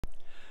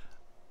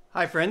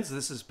Hi, friends.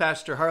 This is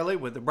Pastor Harley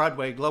with the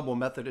Broadway Global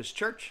Methodist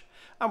Church.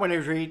 I want to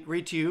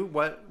read to you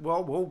what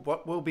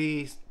we'll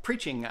be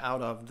preaching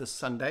out of this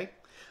Sunday.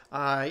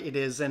 It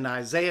is in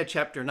Isaiah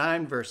chapter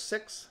 9, verse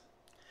 6.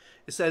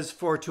 It says,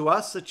 "For to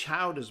us a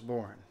child is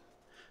born,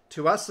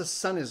 to us a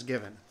son is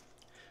given,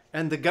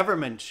 and the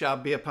government shall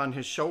be upon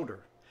his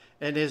shoulder,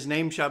 and his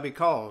name shall be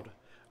called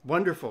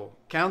Wonderful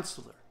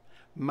Counselor,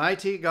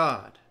 Mighty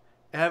God,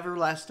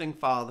 Everlasting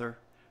Father,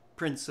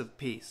 Prince of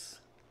Peace."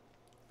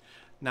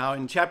 Now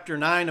in chapter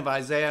 9 of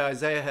Isaiah,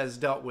 Isaiah has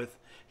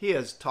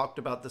talked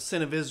about the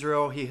sin of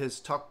Israel. He has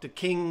talked to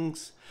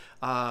kings.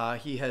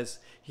 He has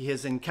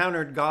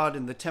encountered God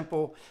in the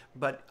temple,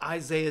 but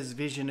Isaiah's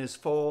vision is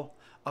full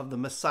of the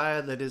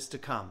Messiah that is to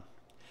come.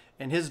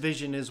 And his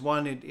vision is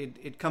one,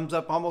 it comes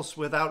up almost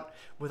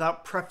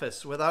without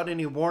preface, without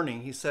any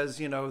warning. He says,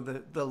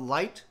 the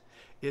light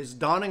is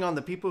dawning on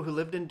the people who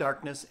lived in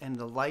darkness, and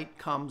the light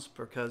comes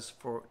because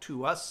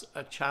to us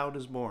a child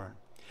is born.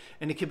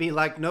 And it can be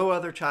like no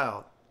other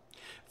child.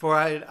 For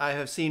I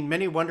have seen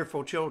many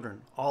wonderful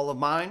children, all of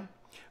mine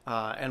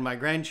and my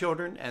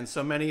grandchildren, and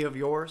so many of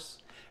yours,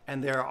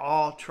 and they're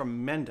all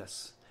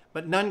tremendous.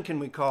 But none can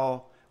we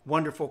call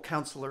Wonderful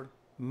Counselor,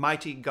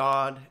 Mighty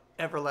God,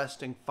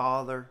 Everlasting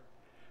Father,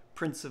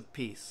 Prince of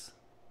Peace.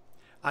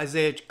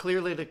 Isaiah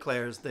clearly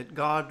declares that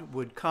God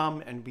would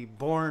come and be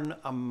born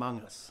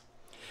among us.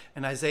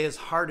 And Isaiah's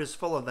heart is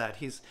full of that.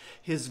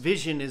 His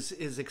vision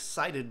is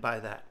excited by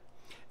that.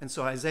 And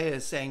so Isaiah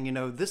is saying,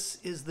 this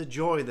is the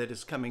joy that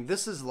is coming.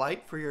 This is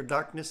light for your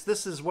darkness.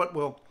 This is what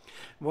will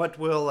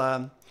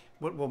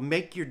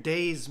make your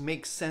days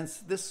make sense.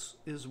 This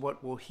is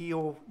what will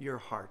heal your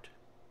heart.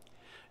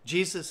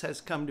 Jesus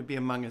has come to be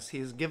among us. He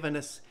has given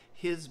us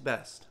his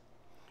best.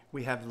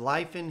 We have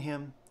life in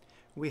him.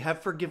 We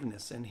have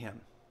forgiveness in him.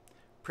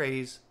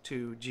 Praise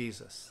to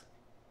Jesus.